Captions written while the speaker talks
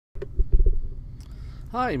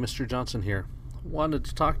Hi, Mr. Johnson here. Wanted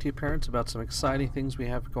to talk to you parents about some exciting things we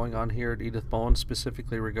have going on here at Edith Bowen,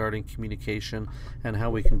 specifically regarding communication and how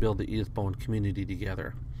we can build the Edith Bowen community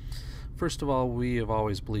together. First of all, we have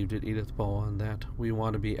always believed at Edith Bowen that we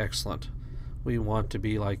want to be excellent. We want to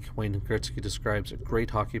be, like Wayne Gretzky describes, a great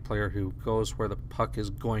hockey player who goes where the puck is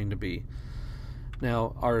going to be.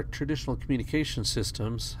 Now, our traditional communication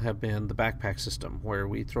systems have been the backpack system, where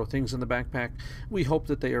we throw things in the backpack, we hope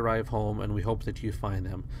that they arrive home, and we hope that you find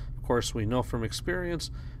them. Of course, we know from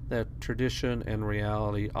experience that tradition and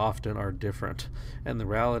reality often are different, and the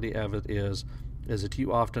reality of it is that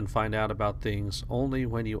you often find out about things only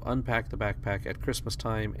when you unpack the backpack at Christmas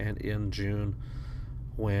time and in June,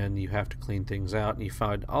 when you have to clean things out and you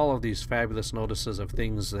find all of these fabulous notices of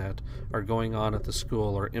things that are going on at the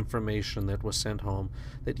school or information that was sent home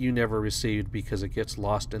that you never received because it gets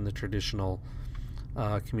lost in the traditional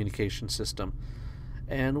communication system.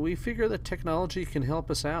 And we figure that technology can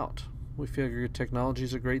help us out. We figure technology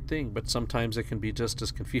is a great thing, but sometimes it can be just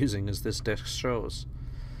as confusing as this desk shows.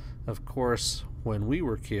 Of course, when we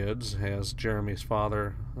were kids, as Jeremy's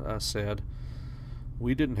father said,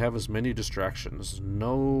 we didn't have as many distractions.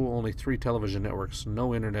 Only 3 television networks,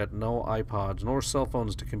 no internet, no iPods, nor cell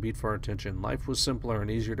phones to compete for our attention. Life was simpler and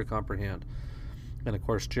easier to comprehend. And of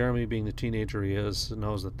course, Jeremy, being the teenager he is,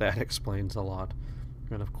 knows that that explains a lot.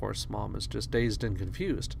 And of course, Mom is just dazed and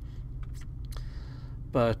confused.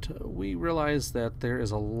 But we realize that there is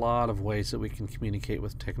a lot of ways that we can communicate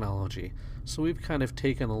with technology. So we've kind of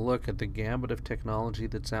taken a look at the gamut of technology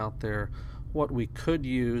that's out there, what we could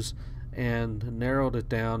use, and narrowed it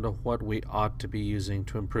down to what we ought to be using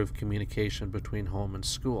to improve communication between home and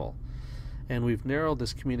school. And we've narrowed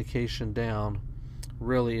this communication down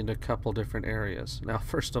really into a couple different areas. Now,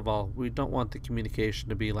 first of all, we don't want the communication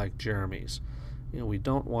to be like Jeremy's. We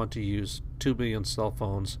don't want to use 2 billion cell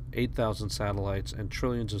phones, 8,000 satellites, and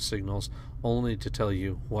trillions of signals only to tell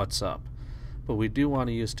you what's up. But we do want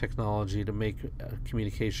to use technology to make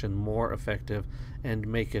communication more effective and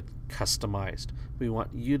make it customized. We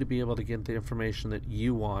want you to be able to get the information that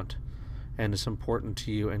you want and is important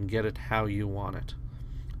to you and get it how you want it.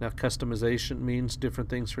 Now, customization means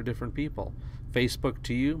different things for different people. Facebook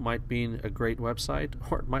to you might mean a great website,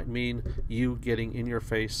 or it might mean you getting in your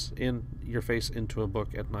face into a book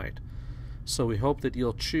at night. So we hope that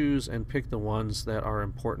you'll choose and pick the ones that are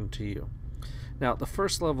important to you. Now, the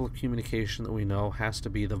first level of communication that we know has to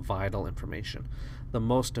be the vital information, the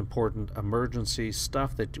most important emergency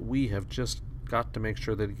stuff that we have just got to make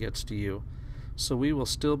sure that it gets to you. So we will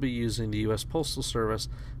still be using the U.S. Postal Service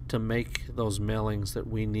to make those mailings that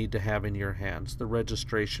we need to have in your hands, the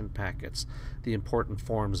registration packets, the important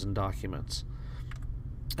forms and documents.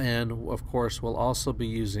 And of course, we'll also be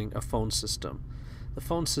using a phone system. The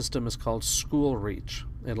phone system is called School Reach.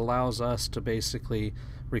 It allows us to basically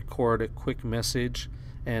record a quick message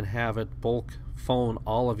and have it bulk phone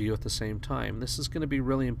all of you at the same time. This is going to be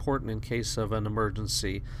really important in case of an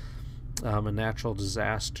emergency, a natural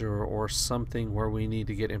disaster, or something where we need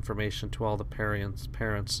to get information to all the parents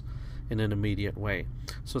in an immediate way.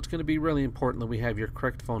 So it's going to be really important that we have your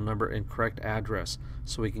correct phone number and correct address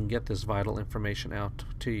so we can get this vital information out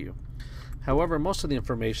to you. However, most of the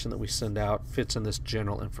information that we send out fits in this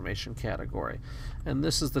general information category. And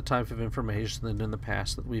this is the type of information that in the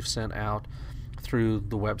past that we've sent out through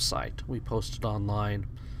the website. We posted online.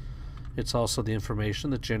 It's also the information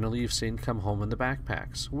that generally you've seen come home in the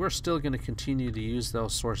backpacks. We're still going to continue to use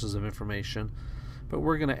those sources of information, but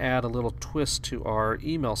we're going to add a little twist to our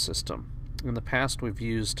email system. In the past, we've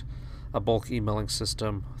used a bulk emailing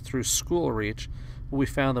system through School Reach, but we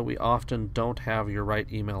found that we often don't have your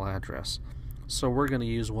right email address. So we're going to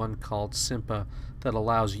use one called Simpa that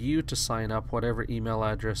allows you to sign up whatever email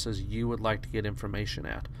addresses you would like to get information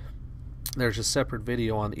at. There's a separate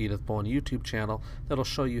video on the Edith Bowen YouTube channel that'll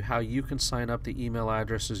show you how you can sign up the email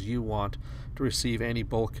addresses you want to receive any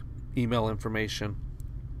bulk email information.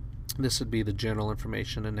 This would be the general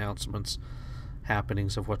information, announcements,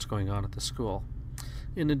 happenings of what's going on at the school.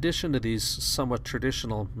 In addition to these somewhat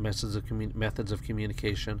traditional methods of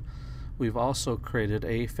communication, we've also created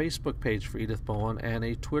a Facebook page for Edith Bowen and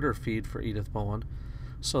a Twitter feed for Edith Bowen.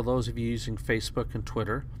 So those of you using Facebook and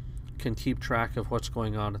Twitter can keep track of what's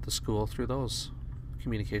going on at the school through those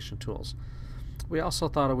communication tools. We also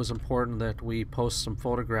thought it was important that we post some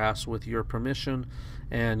photographs with your permission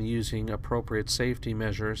and using appropriate safety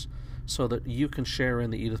measures so that you can share in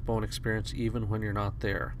the Edith Bowen experience even when you're not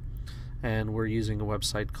there. And we're using a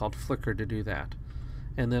website called Flickr to do that.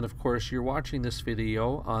 And then, of course, you're watching this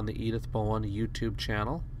video on the Edith Bowen YouTube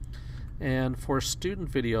channel. And for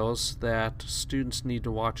student videos that students need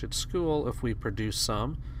to watch at school, if we produce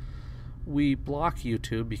some, We block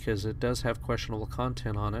YouTube because it does have questionable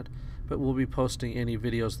content on it, but we'll be posting any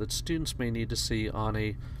videos that students may need to see on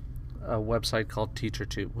a website called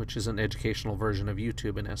TeacherTube, which is an educational version of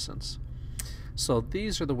YouTube in essence. So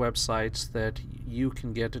these are the websites that you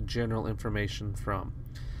can get general information from.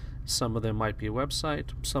 Some of them might be a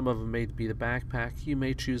website, some of them may be the backpack. You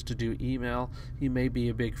may choose to do email, you may be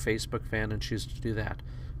a big Facebook fan and choose to do that.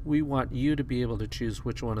 We want you to be able to choose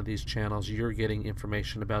which one of these channels you're getting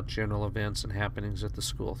information about general events and happenings at the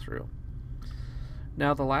school through.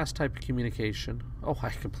 Now the last type of communication, I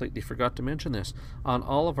completely forgot to mention this. On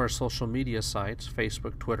all of our social media sites,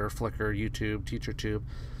 Facebook, Twitter, Flickr, YouTube, TeacherTube,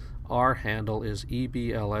 our handle is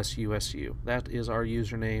EBLSUSU. That is our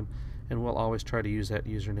username, and we'll always try to use that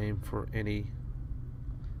username for any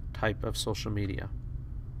type of social media.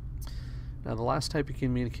 Now the last type of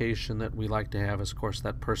communication that we like to have is, of course,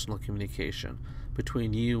 that personal communication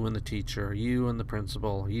between you and the teacher, you and the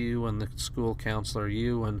principal, you and the school counselor,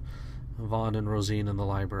 you and Vaughn and Rosine in the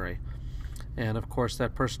library. And of course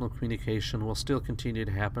that personal communication will still continue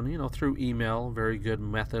to happen, through email, very good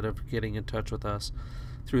method of getting in touch with us,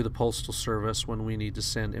 through the postal service when we need to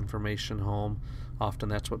send information home. Often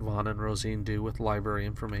that's what Vaughn and Rosine do with library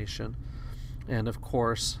information. And of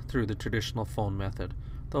course through the traditional phone method.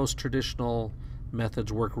 Those traditional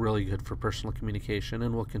methods work really good for personal communication,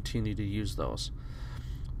 and we'll continue to use those.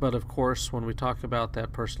 But of course, when we talk about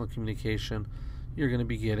that personal communication, you're going to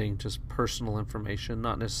be getting just personal information,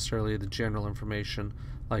 not necessarily the general information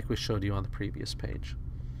like we showed you on the previous page.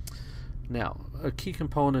 Now, a key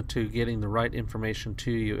component to getting the right information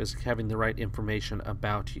to you is having the right information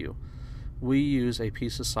about you. We use a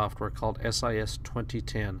piece of software called SIS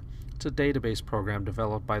 2010. It's a database program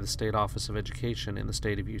developed by the State Office of Education in the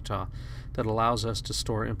state of Utah that allows us to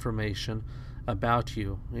store information about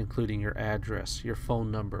you, including your address, your phone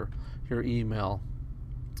number, your email,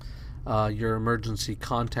 your emergency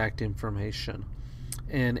contact information,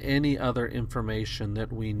 and any other information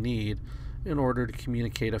that we need in order to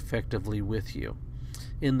communicate effectively with you.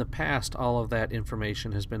 In the past, all of that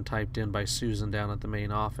information has been typed in by Susan down at the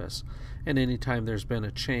main office, and anytime there's been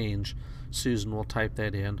a change, Susan will type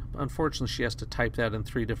that in. Unfortunately, she has to type that in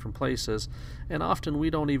 3 different places, and often we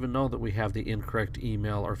don't even know that we have the incorrect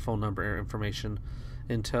email or phone number information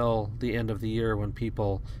until the end of the year, when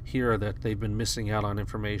people hear that they've been missing out on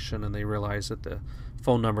information and they realize that the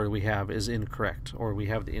phone number we have is incorrect, or we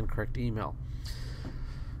have the incorrect email.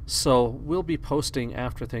 So we'll be posting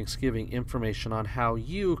after Thanksgiving information on how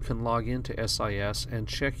you can log into SIS and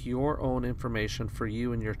check your own information for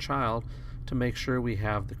you and your child to make sure we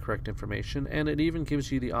have the correct information, and it even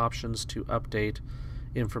gives you the options to update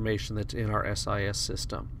information that's in our SIS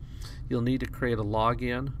system. You'll need to create a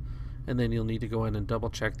login, and then you'll need to go in and double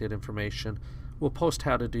check that information. We'll post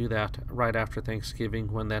how to do that right after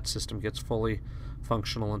Thanksgiving when that system gets fully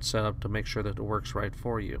functional and set up to make sure that it works right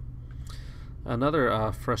for you.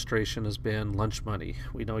 Another frustration has been lunch money.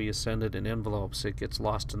 We know you send it in envelopes, it gets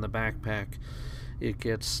lost in the backpack, it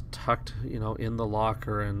gets tucked in the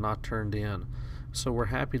locker and not turned in. So we're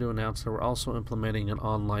happy to announce that we're also implementing an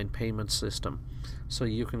online payment system. So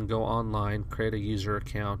you can go online, create a user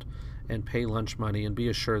account, and pay lunch money and be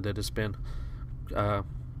assured that it's been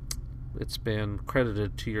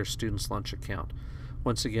credited to your student's lunch account.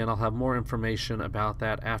 Once again, I'll have more information about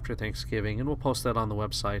that after Thanksgiving, and we'll post that on the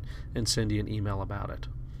website and send you an email about it.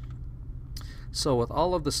 So with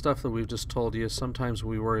all of the stuff that we've just told you, sometimes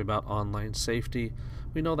we worry about online safety.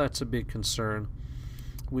 We know that's a big concern.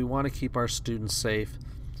 We want to keep our students safe,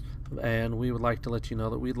 and we would like to let you know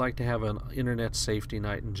that we'd like to have an internet safety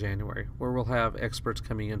night in January, where we'll have experts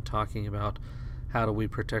coming in talking about how do we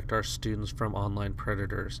protect our students from online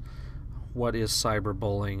predators. What is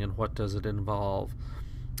cyberbullying and what does it involve?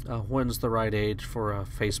 When's the right age for a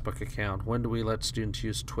Facebook account? When do we let students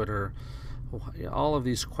use Twitter? All of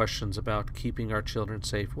these questions about keeping our children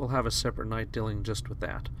safe. We'll have a separate night dealing just with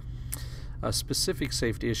that. Specific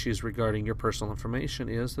safety issues regarding your personal information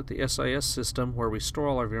is that the SIS system, where we store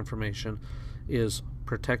all of your information, is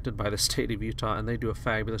protected by the state of Utah, and they do a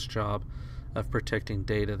fabulous job of protecting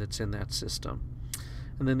data that's in that system.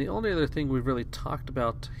 And then the only other thing we've really talked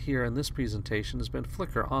about here in this presentation has been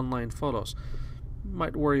Flickr online photos. You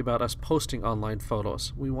might worry about us posting online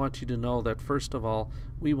photos. We want you to know that, first of all,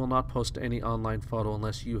 we will not post any online photo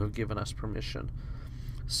unless you have given us permission.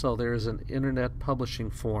 So there is an internet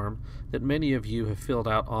publishing form that many of you have filled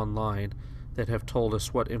out online that have told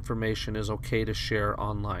us what information is okay to share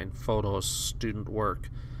online, photos, student work,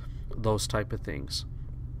 those type of things.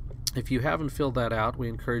 If you haven't filled that out, we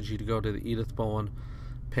encourage you to go to the Edith Bowen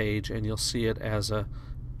page, and you'll see it as a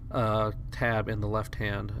tab in the left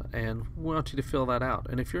hand, and we want you to fill that out.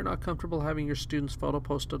 And if you're not comfortable having your student's photo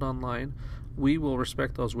posted online, we will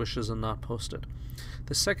respect those wishes and not post it.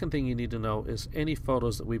 The second thing you need to know is any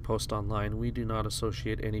photos that we post online, we do not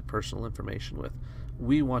associate any personal information with.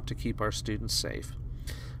 We want to keep our students safe.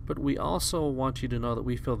 But we also want you to know that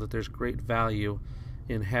we feel that there's great value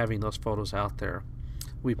in having those photos out there.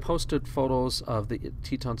 We posted photos of the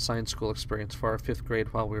Teton Science School experience for our 5th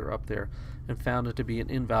grade while we were up there, and found it to be an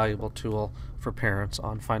invaluable tool for parents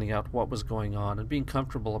on finding out what was going on and being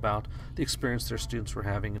comfortable about the experience their students were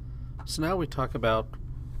having. So now we talk about,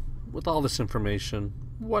 with all this information,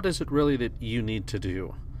 what is it really that you need to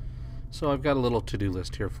do? So I've got a little to-do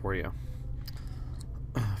list here for you.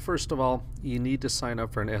 First of all, you need to sign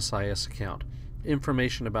up for an SIS account.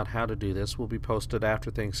 Information about how to do this will be posted after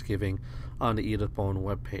Thanksgiving on the Edith Bowen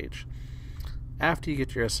webpage. After you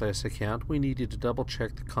get your SIS account, we need you to double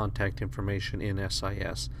check the contact information in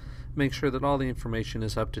SIS. Make sure that all the information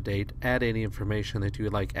is up to date. Add any information that you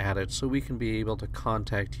would like added so we can be able to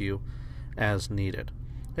contact you as needed.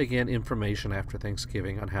 Again, information after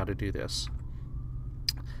Thanksgiving on how to do this.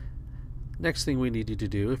 Next thing we need you to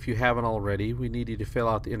do, if you haven't already, we need you to fill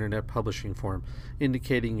out the Internet Publishing Form,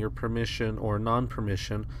 indicating your permission or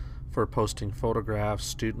non-permission for posting photographs,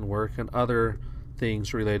 student work, and other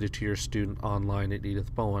things related to your student online at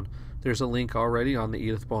Edith Bowen. There's a link already on the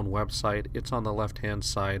Edith Bowen website. It's on the left-hand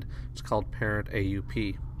side. It's called Parent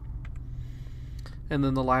AUP. And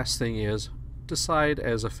then the last thing is, decide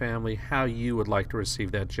as a family how you would like to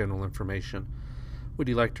receive that general information. Would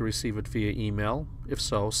you like to receive it via email? If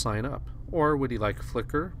so, sign up. Or would you like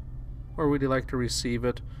Flickr? Or would you like to receive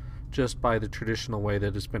it just by the traditional way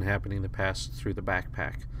that has been happening in the past through the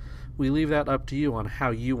backpack? We leave that up to you on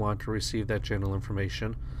how you want to receive that general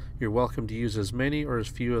information. You're welcome to use as many or as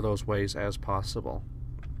few of those ways as possible.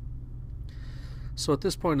 So at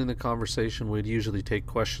this point in the conversation, we'd usually take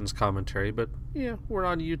questions, commentary, but yeah, we're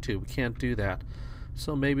on YouTube, we can't do that.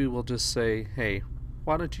 So maybe we'll just say, hey,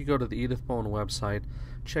 why don't you go to the Edith Bowen website,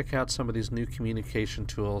 check out some of these new communication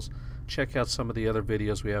tools, check out some of the other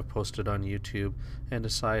videos we have posted on YouTube, and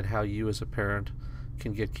decide how you as a parent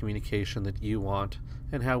can get communication that you want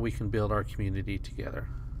and how we can build our community together.